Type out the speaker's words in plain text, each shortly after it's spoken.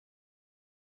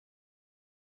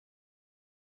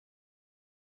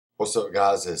What's up,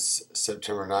 guys? It's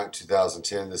September 9th,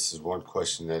 2010. This is One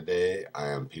Question a Day. I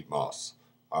am Pete Moss.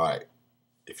 All right.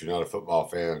 If you're not a football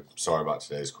fan, sorry about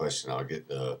today's question. I'll get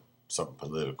something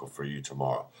political for you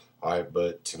tomorrow. All right.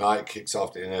 But tonight kicks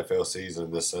off the NFL season.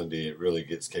 This Sunday, it really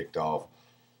gets kicked off.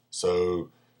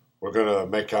 So we're going to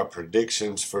make our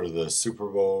predictions for the Super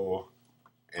Bowl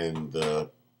and the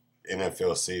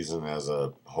NFL season as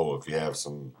a whole, if you have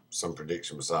some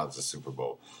prediction besides the Super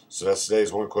Bowl. So that's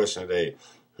today's One Question a Day.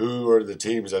 Who are the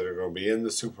teams that are going to be in the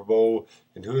Super Bowl,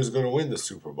 and who is going to win the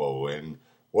Super Bowl? And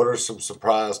what are some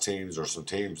surprise teams or some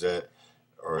teams that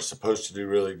are supposed to do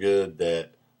really good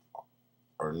that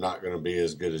are not going to be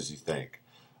as good as you think?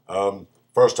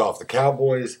 First off, the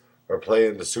Cowboys are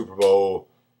playing the Super Bowl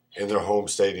in their home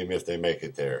stadium if they make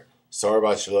it there. Sorry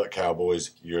about your luck,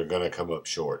 Cowboys. You're going to come up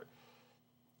short.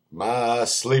 My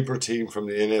sleeper team from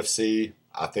the NFC,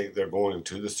 I think they're going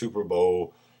to the Super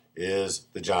Bowl, is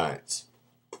the Giants.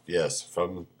 Yes,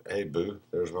 hey, boo,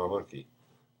 there's my monkey.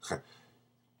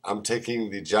 I'm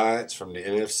taking the Giants from the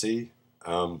NFC.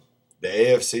 The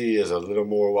AFC is a little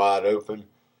more wide open.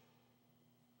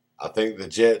 I think the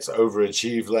Jets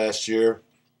overachieved last year,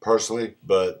 personally,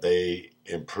 but they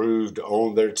improved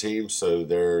on their team, so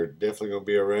they're definitely going to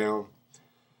be around.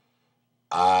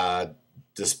 I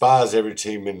despise every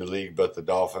team in the league but the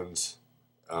Dolphins,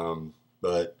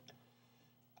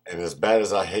 and as bad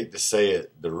as I hate to say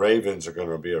it, the Ravens are going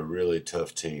to be a really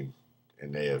tough team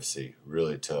in the AFC.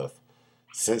 Really tough.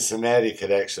 Cincinnati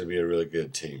could actually be a really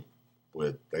good team.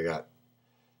 They got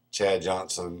Chad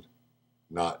Johnson,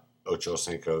 not Ocho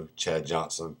Cinco, Chad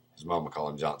Johnson. His mama call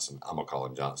him Johnson. I'm going to call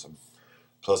him Johnson.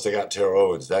 Plus they got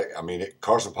Terrell Owens.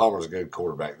 Carson Palmer's a good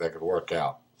quarterback. That could work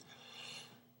out.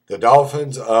 The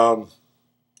Dolphins, I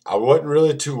wasn't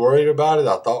really too worried about it.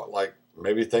 I thought,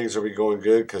 maybe things will be going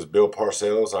good because Bill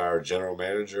Parcells, our general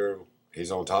manager, he's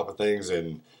on top of things,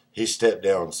 and he stepped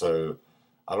down, so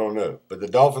I don't know. But the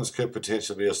Dolphins could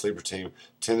potentially be a sleeper team.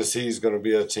 Tennessee is going to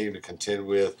be a team to contend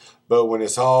with. But when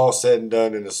it's all said and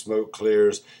done and the smoke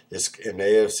clears, it's in the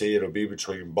AFC, it'll be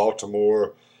between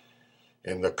Baltimore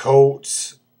and the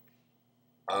Colts.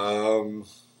 I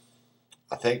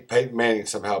think Peyton Manning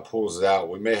somehow pulls it out.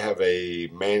 We may have a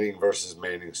Manning versus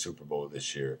Manning Super Bowl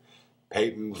this year.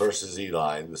 Peyton versus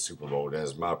Eli in the Super Bowl.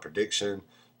 That's my prediction.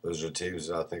 Those are teams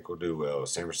that I think will do well.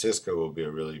 San Francisco will be a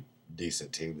really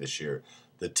decent team this year.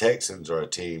 The Texans are a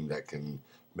team that can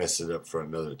mess it up for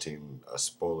another team, a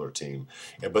spoiler team.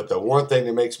 But the one thing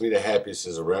that makes me the happiest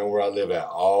is around where I live at,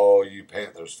 all you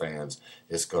Panthers fans,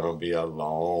 it's going to be a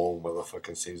long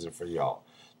motherfucking season for y'all.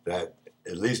 That,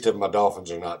 at least if my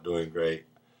Dolphins are not doing great,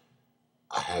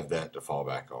 I have that to fall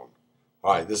back on.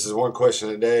 All right, this is One Question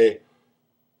a Day.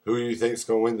 Who do you think is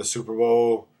going to win the Super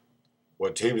Bowl?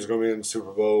 What team is going to be in the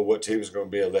Super Bowl? What team is going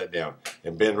to be a letdown?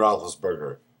 And Ben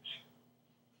Roethlisberger.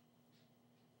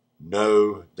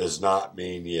 No does not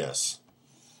mean yes.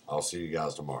 I'll see you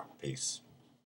guys tomorrow. Peace.